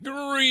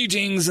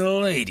Greetings,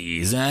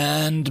 ladies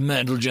and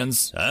gentlemen,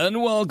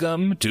 and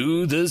welcome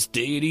to this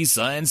daily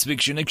science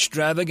fiction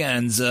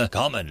extravaganza,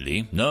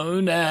 commonly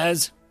known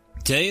as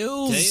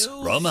Tales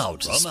from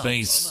Outer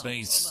Space.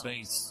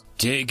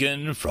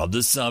 Taken from the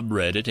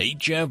subreddit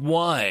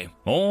HFY.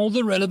 All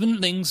the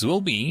relevant links will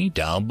be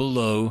down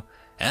below.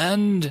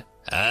 And,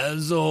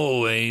 as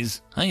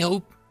always, I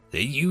hope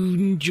that you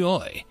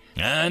enjoy.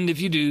 And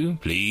if you do,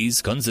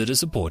 please consider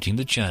supporting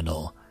the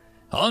channel.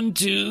 On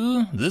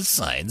to the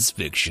science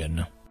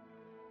fiction.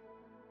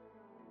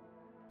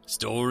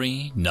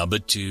 Story number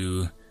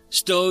 2.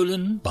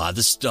 Stolen by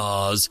the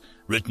Stars.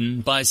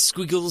 Written by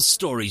Squiggle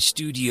Story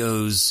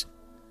Studios.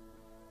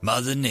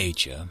 Mother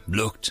Nature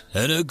looked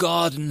at her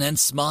garden and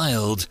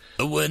smiled.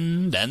 The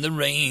wind and the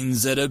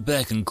rains at her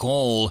beck and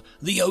call.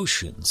 The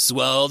ocean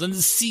swelled and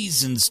the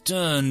seasons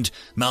turned.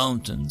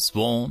 Mountains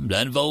formed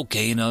and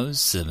volcanoes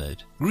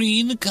simmered.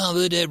 Green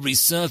covered every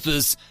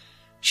surface.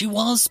 She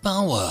was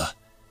power.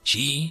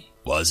 She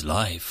was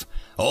life.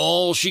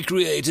 All she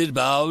created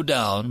bowed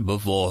down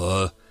before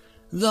her.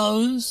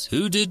 Those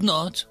who did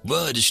not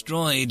were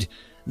destroyed.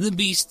 The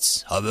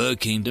beasts of her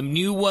kingdom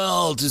knew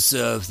well to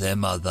serve their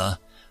mother.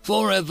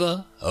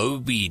 Forever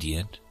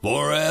obedient,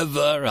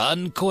 forever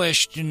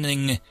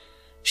unquestioning.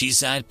 She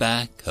sat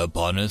back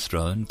upon her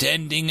throne,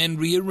 tending and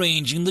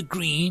rearranging the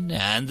green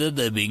and the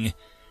living,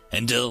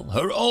 until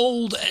her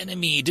old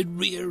enemy did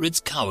rear its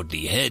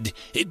cowardly head.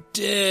 It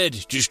dared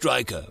to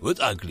strike her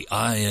with ugly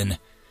iron.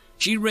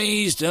 She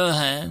raised her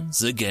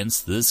hands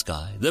against the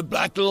sky, the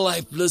black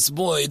lifeless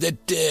void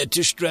that dared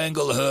to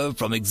strangle her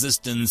from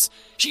existence.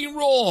 She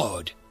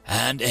roared,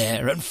 and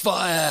air and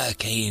fire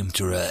came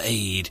to her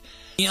aid.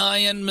 The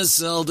iron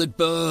missile did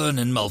burn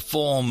and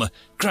malform,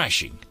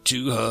 crashing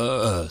to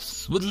her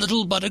earth, with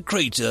little but a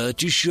crater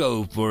to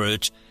show for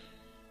it.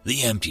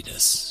 The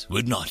emptiness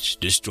would not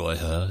destroy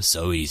her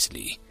so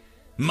easily.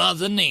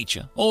 Mother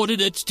Nature ordered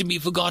it to be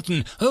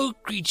forgotten. Her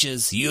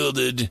creatures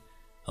yielded.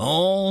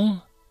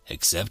 All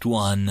except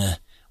one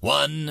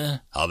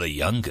of her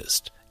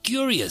youngest,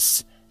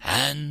 curious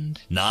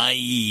and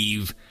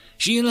naive.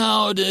 She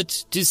allowed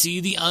it to see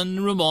the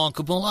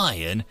unremarkable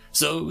iron,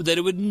 so that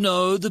it would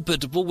know the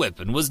pitiful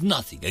weapon was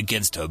nothing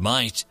against her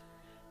might.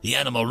 The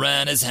animal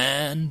ran his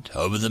hand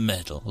over the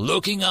metal,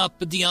 looking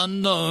up at the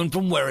unknown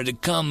from where it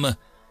had come.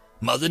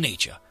 Mother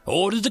Nature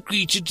ordered the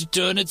creature to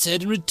turn its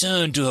head and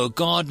return to her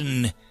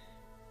garden.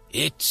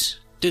 It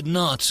did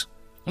not.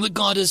 The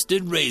goddess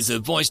did raise her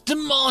voice,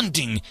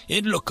 demanding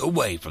it look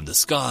away from the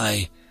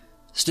sky.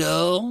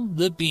 Still,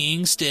 the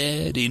being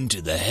stared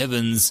into the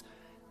heavens.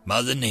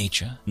 Mother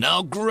Nature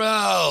now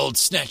growled,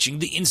 snatching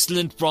the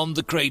insolent from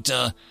the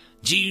crater.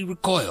 She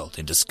recoiled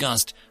in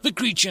disgust. The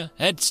creature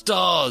had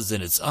stars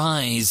in its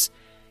eyes.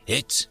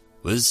 It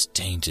was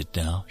tainted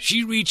now.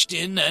 She reached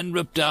in and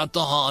ripped out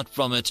the heart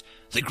from it,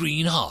 the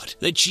green heart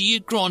that she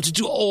had granted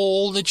to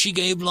all that she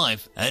gave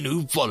life and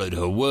who followed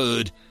her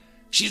word.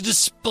 She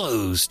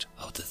disposed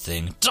of the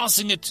thing,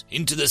 tossing it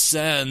into the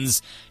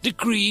sands,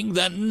 decreeing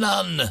that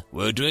none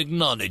were to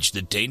acknowledge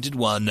the tainted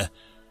one.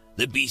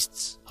 The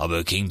beasts of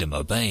her kingdom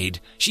obeyed.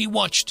 She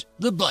watched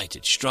the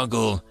blighted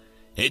struggle,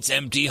 its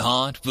empty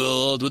heart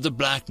filled with the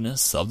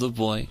blackness of the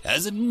void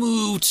as it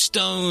moved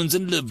stones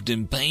and lived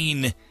in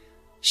pain.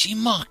 She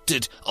mocked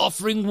it,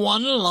 offering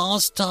one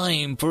last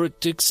time for it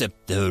to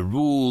accept her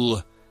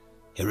rule.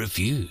 It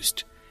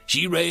refused.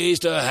 She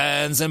raised her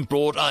hands and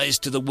brought ice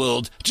to the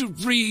world to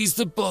freeze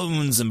the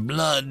bones and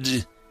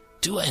blood,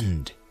 to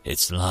end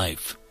its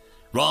life.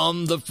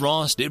 From the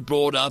frost it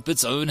brought up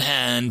its own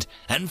hand,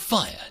 and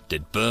fire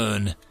did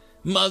burn.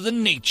 Mother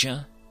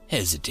Nature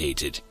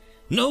hesitated.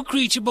 No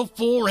creature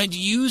before had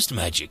used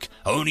magic,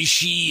 only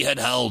she had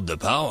held the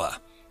power.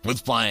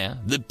 With fire,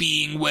 the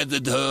being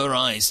weathered her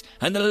ice,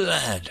 and the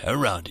land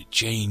around it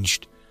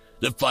changed.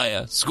 The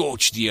fire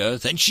scorched the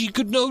earth, and she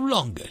could no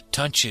longer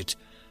touch it.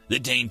 The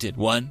tainted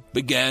one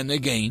began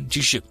again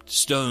to shift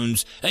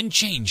stones and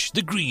change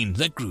the green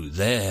that grew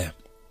there.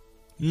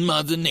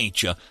 Mother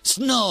Nature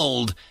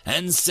snarled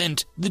and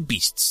sent the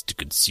beasts to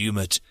consume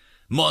it.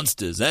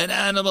 Monsters and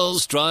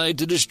animals tried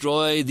to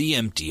destroy the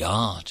empty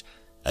heart.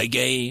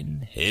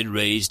 Again it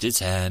raised its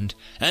hand,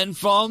 and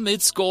from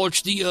it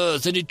scorched the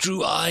earth, and it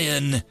drew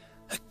iron,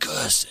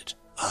 accursed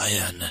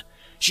iron.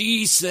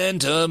 She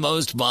sent her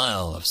most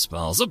vile of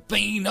spells, of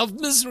pain, of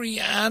misery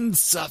and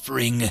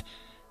suffering.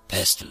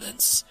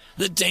 Pestilence.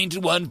 The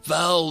tainted one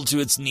fell to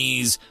its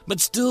knees, but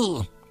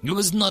still it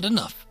was not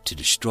enough to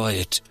destroy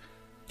it.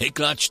 It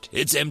clutched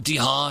its empty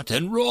heart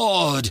and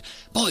roared.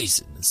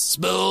 Poison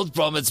spilled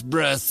from its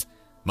breath.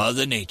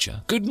 Mother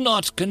Nature could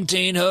not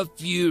contain her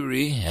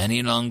fury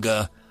any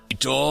longer. She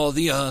tore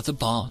the earth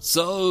apart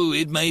so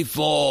it may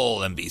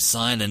fall and be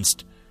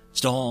silenced.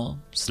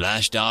 Storm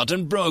slashed out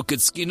and broke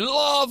its skin.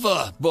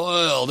 Lava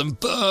boiled and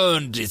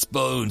burned its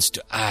bones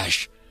to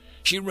ash.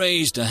 She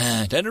raised her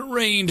hand and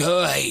rained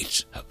her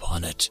hate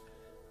upon it.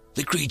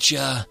 The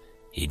creature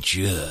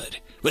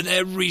endured. With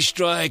every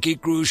strike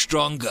it grew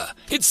stronger,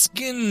 its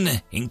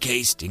skin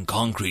encased in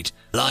concrete.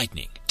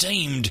 Lightning,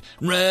 tamed,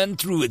 ran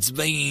through its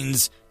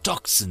veins.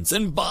 toxins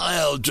and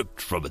bile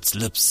dripped from its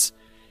lips.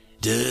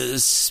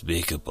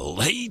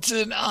 Despicable hate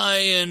and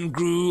iron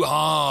grew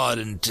hard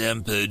and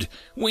tempered.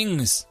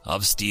 Wings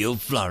of steel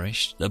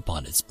flourished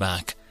upon its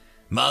back.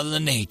 Mother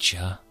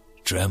Nature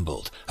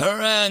trembled.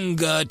 Her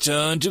anger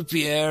turned to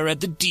fear at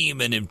the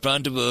demon in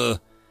front of her.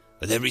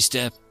 With every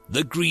step,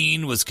 the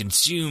green was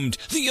consumed,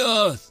 the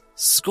earth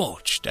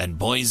scorched and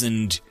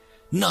poisoned.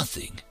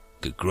 Nothing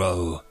could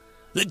grow.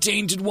 The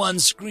tainted one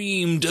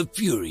screamed a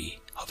fury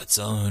of its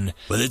own.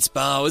 With its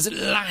powers, it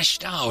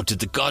lashed out at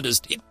the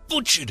goddess. It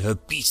butchered her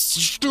beasts,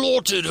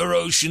 slaughtered her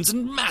oceans,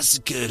 and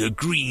massacred her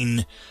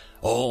green.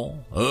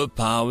 All her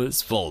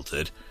powers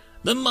faltered.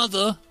 The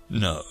mother,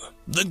 no.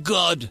 The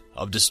god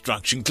of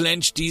destruction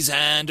clenched his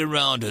hand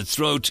around her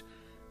throat.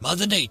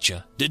 Mother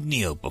Nature did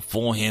kneel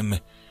before him.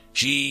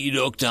 She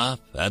looked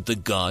up at the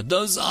god,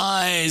 those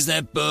eyes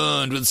that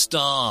burned with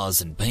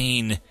stars and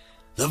pain.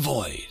 The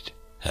void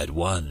had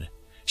won.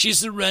 She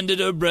surrendered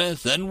her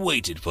breath and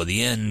waited for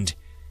the end.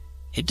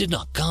 It did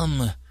not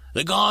come.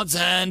 The god's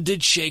hand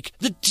did shake.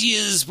 The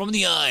tears from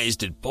the eyes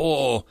did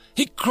pour.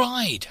 He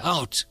cried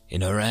out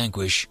in her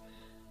anguish.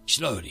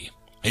 Slowly,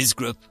 his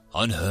grip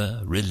on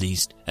her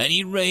released, and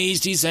he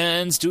raised his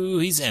hands to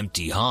his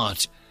empty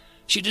heart.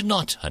 She did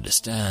not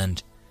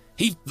understand.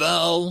 He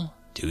fell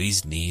to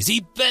his knees.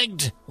 He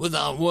begged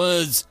without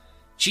words.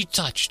 She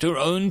touched her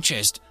own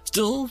chest,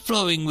 still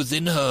flowing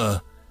within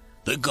her.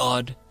 The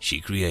god she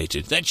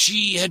created, that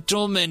she had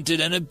tormented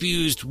and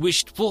abused,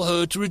 wished for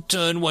her to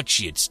return what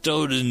she had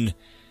stolen.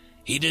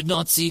 He did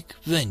not seek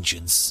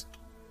vengeance.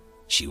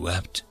 She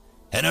wept.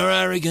 In her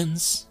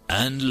arrogance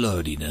and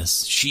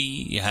lowliness,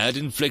 she had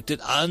inflicted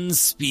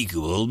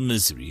unspeakable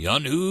misery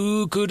on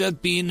who could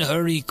have been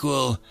her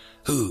equal,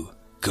 who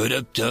could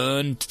have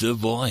turned the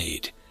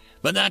void.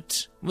 But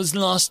that was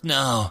lost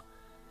now.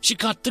 She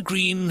cut the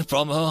green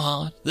from her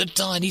heart, the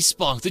tiny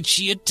spark that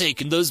she had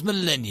taken those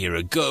millennia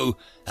ago,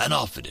 and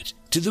offered it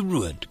to the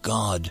ruined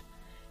god.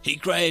 He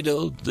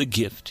cradled the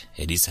gift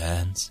in his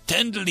hands,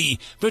 tenderly,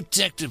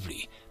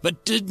 protectively,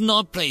 but did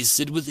not place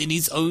it within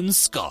his own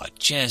scarred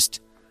chest.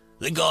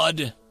 The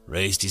god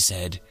raised his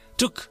head,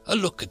 took a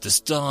look at the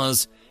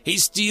stars.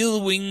 His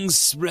steel wings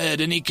spread,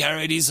 and he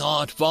carried his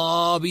heart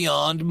far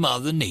beyond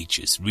Mother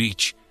Nature's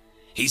reach.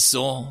 He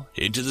soared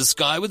into the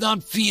sky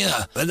without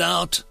fear,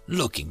 without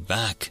looking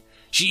back.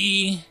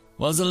 She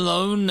was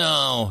alone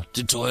now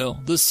to toil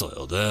the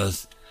soiled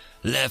earth,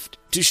 left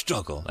to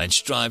struggle and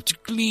strive to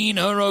clean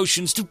her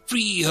oceans, to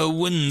free her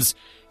winds.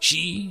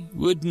 She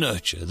would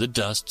nurture the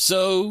dust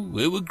so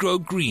it would grow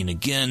green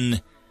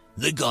again.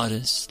 The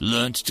goddess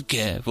learnt to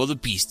care for the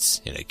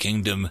beasts in her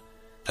kingdom.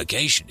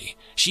 Occasionally,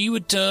 she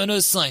would turn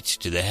her sight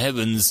to the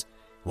heavens,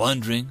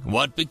 wondering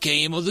what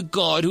became of the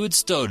god who had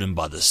stolen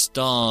by the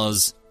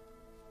stars.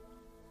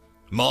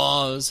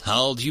 Mars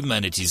held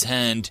humanity's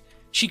hand.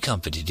 She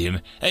comforted him,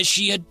 as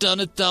she had done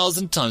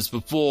 1,000 times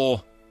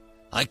before.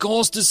 "I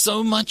caused her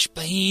so much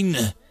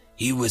pain,"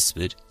 he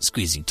whispered,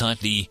 squeezing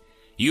tightly.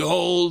 "You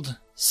hold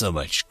so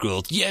much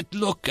growth, yet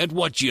look at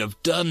what you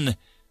have done."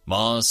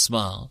 Mars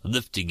smiled,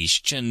 lifting his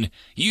chin.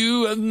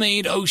 "You have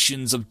made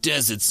oceans of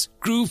deserts,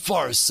 grew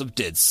forests of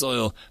dead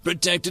soil,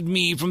 protected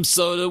me from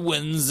solar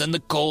winds and the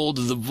cold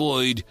of the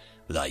void.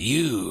 Without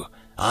you,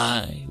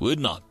 I would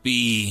not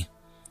be."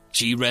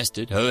 She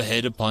rested her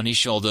head upon his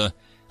shoulder.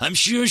 "I'm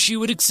sure she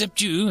would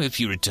accept you if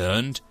you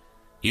returned."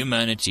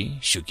 Humanity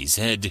shook his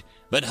head,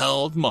 but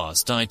held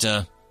Mars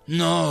tighter.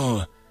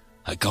 "No,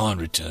 I can't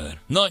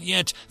return. Not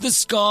yet. The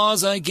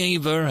scars I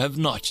gave her have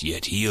not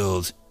yet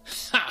healed."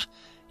 "Ha!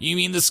 You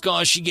mean the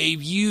scars she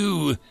gave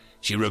you?"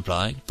 she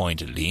replied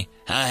pointedly,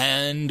 her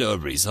hand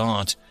over his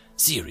heart.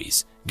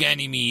 "Ceres,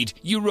 Ganymede,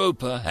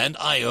 Europa, and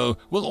Io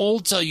will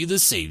all tell you the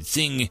same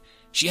thing.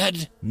 She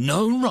had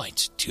no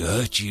right to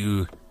hurt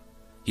you."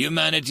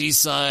 Humanity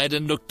sighed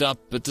and looked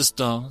up at the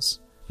stars.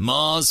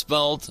 Mars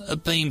felt a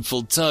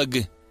painful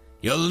tug.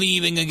 "You're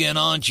leaving again,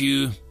 aren't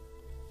you?"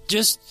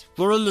 "Just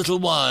for a little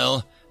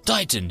while.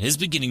 Titan is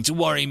beginning to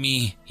worry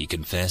me," he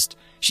confessed.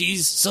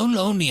 "She's so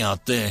lonely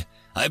out there.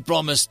 I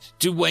promised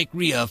to wake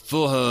Rhea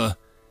for her."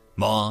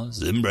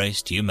 Mars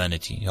embraced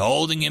humanity,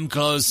 holding him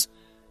close.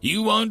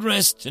 "You won't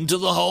rest until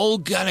the whole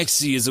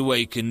galaxy is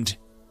awakened."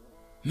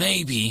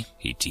 "Maybe,"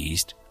 he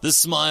teased, the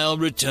smile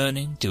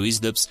returning to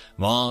his lips.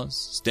 Mars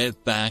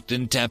stepped back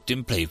and tapped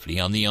him playfully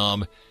on the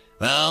arm.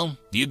 "Well,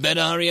 you'd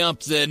better hurry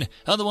up then,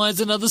 otherwise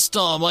another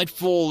star might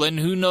fall, and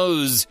who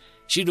knows?"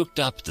 She looked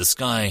up at the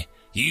sky.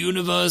 "The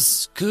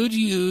universe could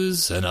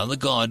use another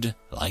god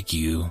like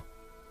you."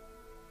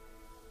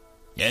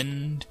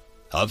 End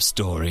of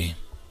story.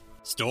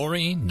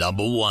 Story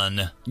number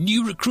 1.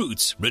 New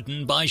Recruits,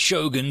 written by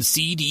Shogun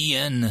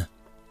CDN.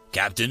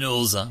 Captain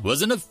Ulza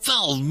was in a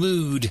foul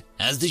mood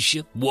as the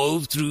ship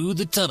wove through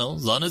the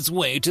tunnels on its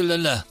way to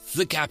Lilith.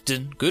 The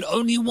captain could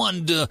only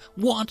wonder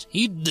what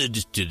he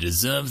did to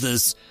deserve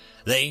this.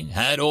 They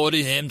had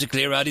ordered him to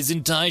clear out his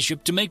entire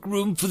ship to make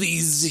room for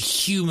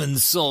these human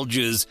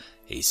soldiers,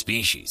 a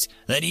species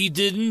that he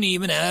didn't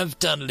even have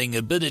tunneling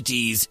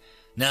abilities.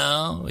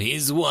 Now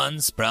his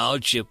once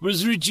proud ship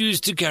was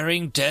reduced to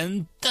carrying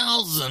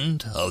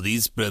 10,000 of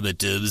these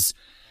primitives.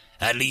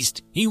 At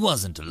least he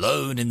wasn't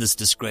alone in this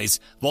disgrace,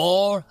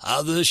 for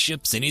other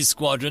ships in his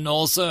squadron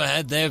also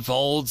had their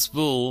holds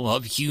full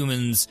of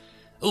humans.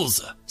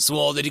 Ulza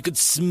swore that he could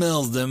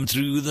smell them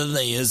through the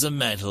layers of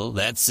metal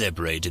that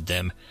separated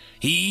them.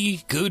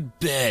 He could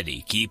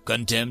barely keep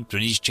contempt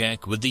when his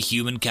check with the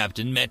human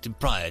captain met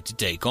prior to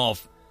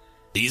take-off.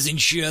 These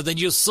ensure that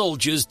your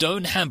soldiers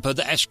don't hamper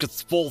the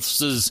Ashkath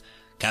forces,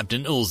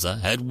 Captain Ulza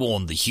had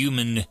warned the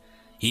human.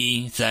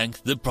 He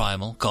thanked the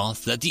primal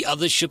Koth that the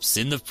other ships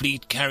in the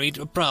fleet carried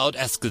proud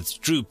Ashkath's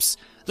troops.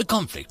 The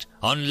conflict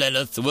on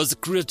Lilith was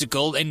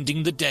critical,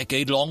 ending the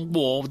decade-long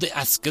war. The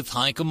Ashkath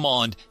High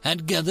Command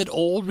had gathered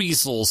all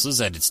resources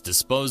at its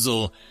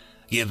disposal.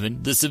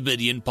 Given the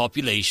civilian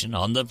population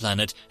on the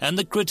planet and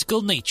the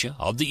critical nature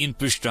of the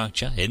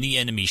infrastructure in the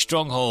enemy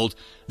stronghold,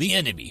 the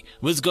enemy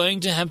was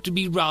going to have to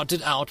be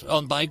routed out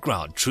by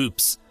ground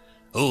troops.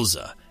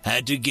 Ulza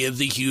had to give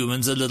the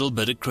humans a little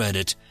bit of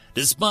credit.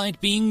 Despite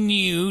being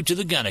new to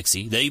the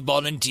galaxy, they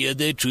volunteered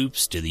their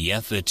troops to the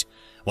effort.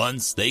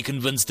 Once they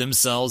convinced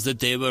themselves that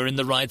they were in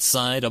the right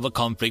side of a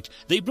conflict,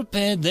 they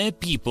prepared their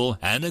people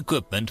and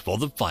equipment for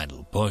the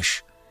final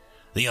push.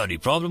 The only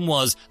problem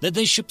was that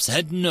their ships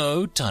had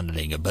no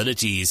tunneling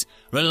abilities.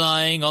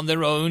 Relying on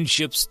their own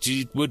ships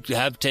would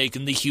have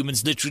taken the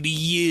humans literally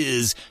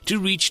years to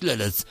reach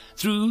Lilith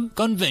through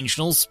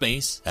conventional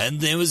space,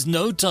 and there was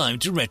no time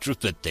to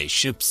retrofit their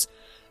ships.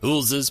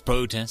 Ulza's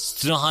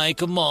protests to High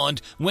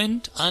Command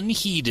went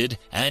unheeded,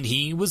 and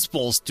he was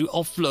forced to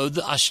offload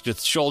the Ashkath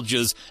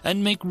soldiers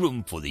and make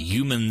room for the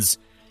humans.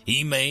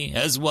 He may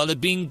as well have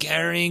been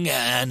carrying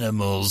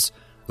animals,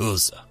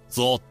 Ulza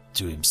thought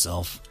to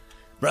himself.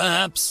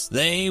 Perhaps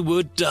they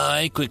would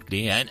die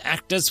quickly and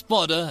act as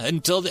fodder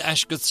until the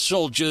Ashkath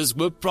soldiers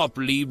were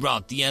properly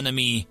rout the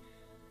enemy.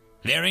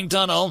 Clearing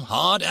tunnel,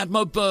 hard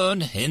atmo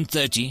burn, in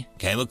 30,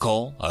 came a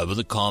call over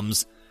the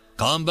comms.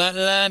 Combat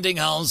landing,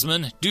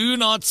 helmsman. Do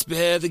not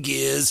spare the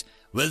gears.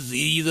 We'll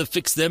either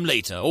fix them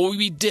later, or we'll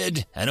be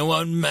dead, and it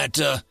won't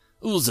matter.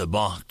 Ulza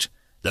barked.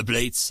 The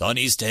plates on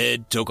his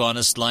head took on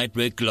a slight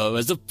red glow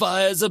as the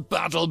fires of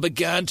battle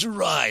began to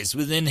rise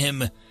within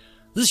him.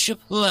 The ship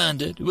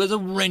landed with a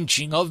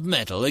wrenching of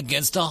metal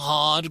against a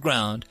hard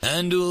ground,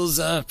 and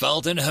Ulza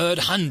felt and heard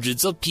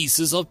hundreds of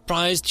pieces of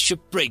prized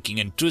ship breaking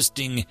and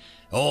twisting.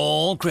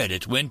 All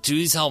credit went to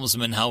his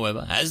helmsman,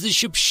 however, as the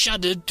ship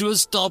shuddered to a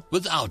stop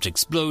without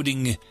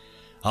exploding.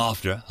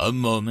 After a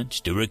moment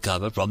to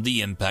recover from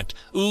the impact,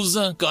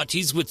 Ulza got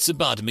his wits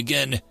about him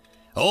again.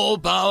 All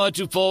power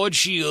to forward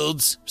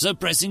shields,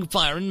 suppressing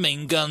fire and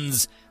main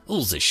guns.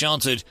 Ulza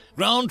shouted,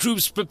 ground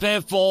troops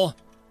prepare for...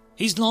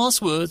 His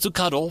last words were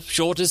cut off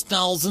short as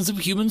thousands of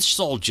human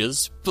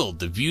soldiers filled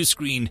the view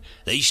screen.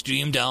 They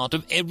streamed out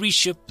of every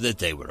ship that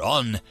they were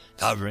on,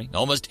 covering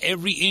almost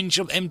every inch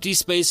of empty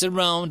space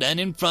around and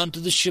in front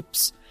of the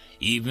ships.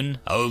 Even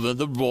over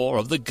the roar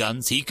of the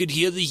guns, he could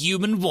hear the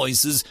human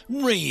voices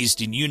raised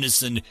in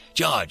unison,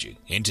 charging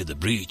into the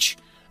breach.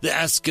 The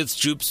Ashkath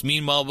troops,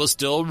 meanwhile, were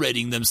still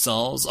readying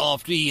themselves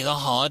after the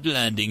hard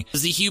landing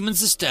as the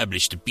humans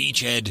established a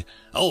beachhead.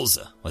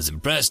 Ulza was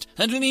impressed,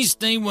 and at least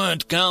they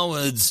weren't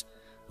cowards.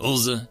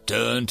 Ulza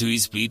turned to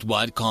his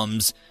fleet-wide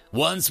comms.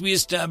 Once we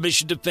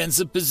establish a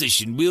defensive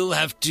position, we'll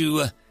have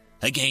to...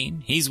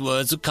 Again, his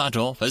words were cut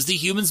off as the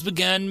humans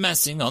began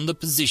massing on the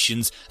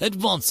positions,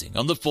 advancing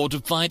on the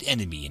fortified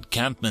enemy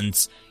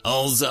encampments.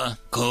 Ulza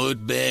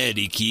could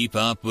barely keep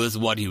up with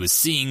what he was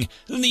seeing.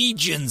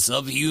 Legions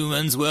of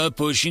humans were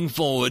pushing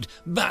forward,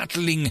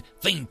 battling,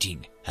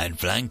 feinting, and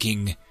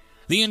flanking.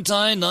 The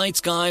entire night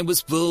sky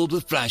was filled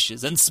with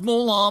flashes and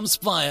small arms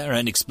fire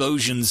and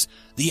explosions.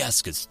 The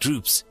Ashkath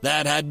troops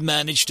that had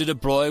managed to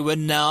deploy were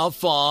now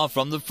far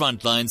from the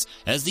front lines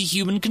as the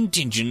human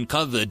contingent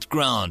covered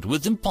ground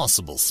with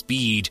impossible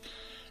speed.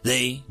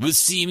 They were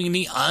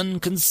seemingly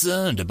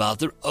unconcerned about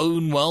their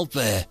own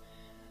welfare.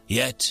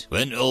 Yet,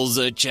 when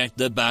Ulza checked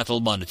the battle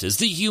monitors,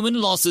 the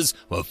human losses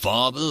were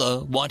far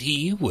below what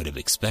he would have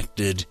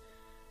expected.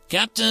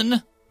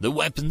 "Captain," the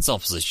weapons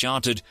officer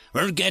shouted,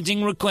 "we're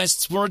getting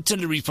requests for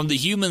artillery from the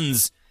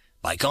humans."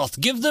 "By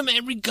Koth, give them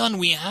every gun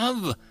we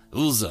have,"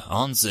 Ulza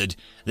answered.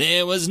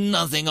 There was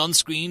nothing on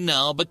screen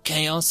now but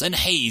chaos and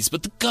haze,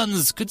 but the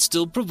guns could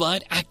still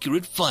provide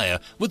accurate fire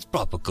with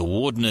proper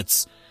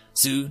coordinates.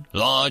 Soon,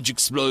 large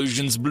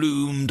explosions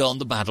bloomed on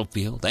the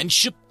battlefield, and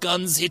ship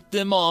guns hit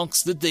the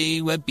marks that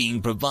they were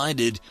being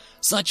provided.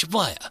 Such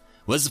fire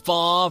was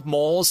far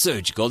more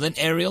surgical than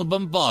aerial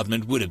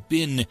bombardment would have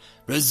been,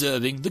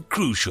 preserving the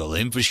crucial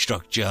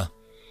infrastructure.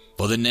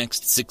 For the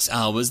next 6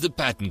 hours, the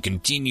pattern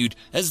continued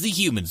as the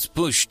humans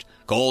pushed,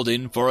 called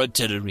in for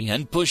artillery,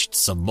 and pushed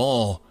some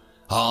more.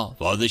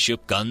 Half of the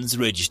ship guns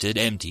registered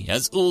empty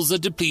as Ulza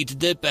depleted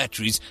their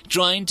batteries,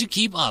 trying to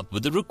keep up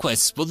with the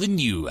requests for the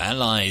new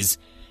allies.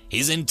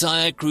 His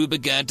entire crew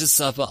began to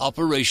suffer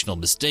operational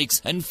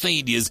mistakes and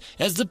failures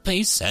as the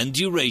pace and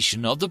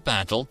duration of the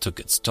battle took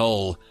its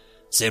toll.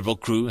 Several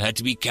crew had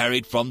to be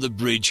carried from the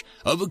bridge,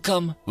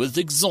 overcome with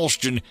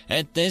exhaustion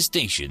at their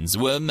stations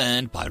were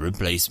manned by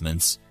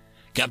replacements.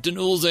 Captain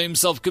Ulza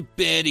himself could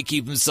barely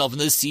keep himself in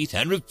the seat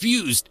and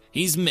refused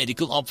his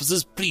medical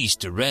officer's pleas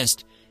to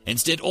rest,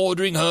 instead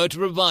ordering her to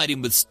provide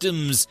him with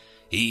stims.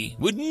 He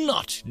would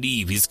not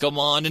leave his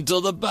command until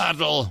the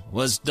battle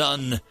was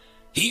done.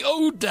 He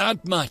owed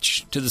that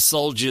much to the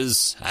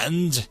soldiers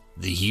and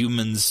the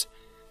humans.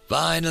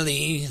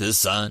 Finally, the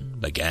sun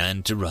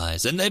began to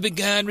rise, and they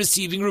began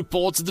receiving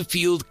reports of the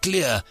field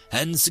clear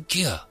and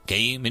secure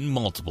came in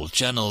multiple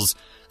channels.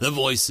 The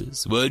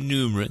voices were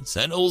numerous,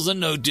 and Ulza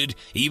noted,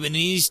 even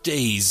in his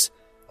days,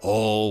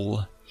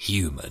 all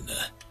human.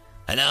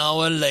 An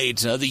hour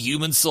later, the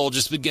human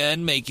soldiers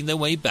began making their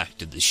way back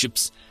to the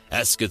ships.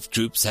 Asketh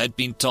troops had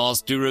been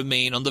tasked to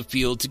remain on the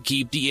field to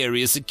keep the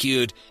area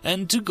secured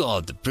and to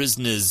guard the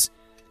prisoners.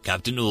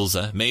 Captain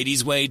Ulza made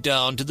his way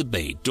down to the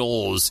bay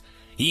doors.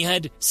 He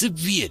had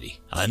severely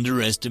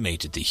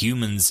underestimated the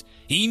humans.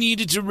 He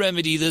needed to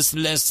remedy this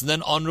less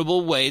than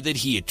honorable way that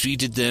he had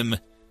treated them.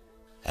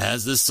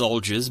 As the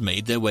soldiers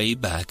made their way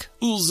back,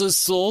 Ulza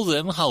saw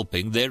them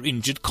helping their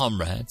injured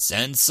comrades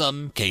and, in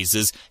some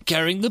cases,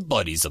 carrying the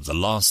bodies of the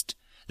lost.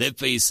 Their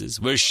faces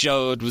were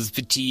showed with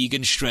fatigue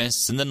and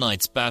stress in the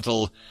night's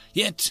battle,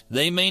 yet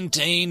they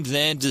maintained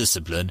their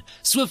discipline,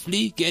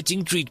 swiftly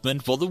getting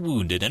treatment for the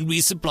wounded and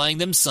resupplying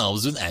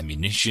themselves with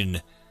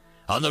ammunition.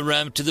 On the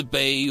ramp to the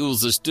bay,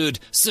 Ulza stood,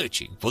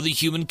 searching for the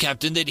human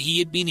captain that he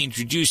had been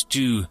introduced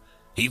to.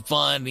 He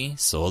finally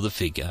saw the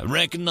figure,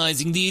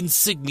 recognizing the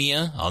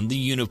insignia on the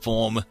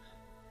uniform.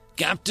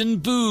 "Captain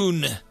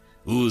Boone,"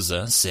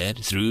 Ulza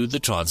said through the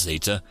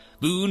translator.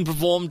 Boone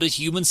performed a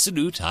human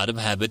salute out of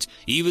habit,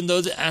 even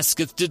though the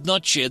Asketh did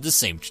not share the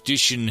same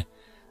tradition.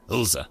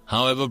 Ulza,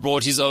 however,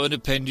 brought his own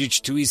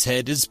appendage to his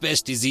head as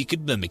best as he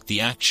could mimic the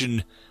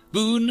action.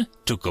 Boone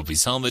took off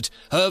his helmet,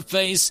 her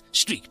face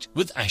streaked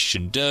with ash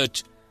and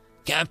dirt.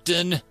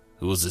 "Captain,"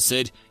 Ulza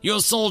said, "your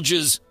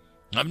soldiers.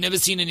 I've never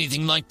seen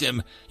anything like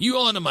them. You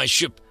honor my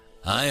ship.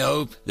 I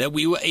hope that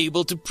we were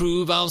able to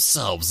prove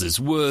ourselves as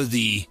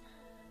worthy."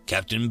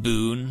 Captain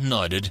Boone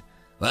nodded.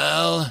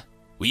 "Well,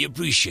 we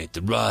appreciate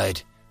the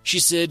ride," she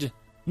said,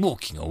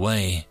 walking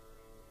away.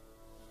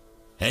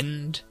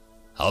 End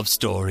of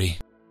story.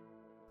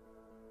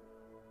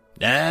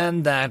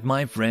 And that,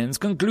 my friends,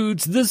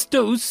 concludes this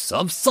dose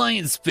of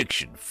science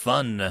fiction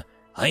fun.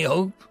 I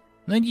hope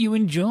that you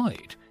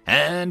enjoyed.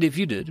 And if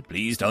you did,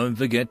 please don't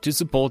forget to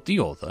support the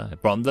author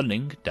from the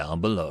link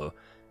down below.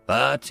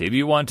 But if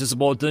you want to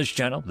support this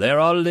channel, there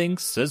are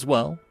links as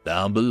well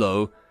down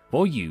below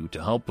for you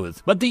to help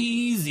with. But the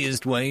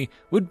easiest way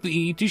would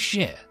be to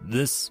share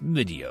this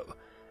video.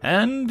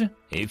 And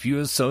if you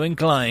are so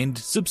inclined,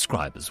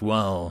 subscribe as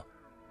well.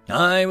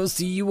 I will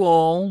see you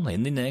all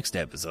in the next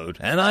episode,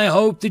 and I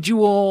hope that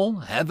you all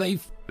have a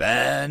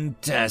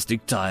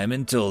fantastic time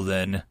until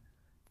then.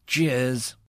 Cheers.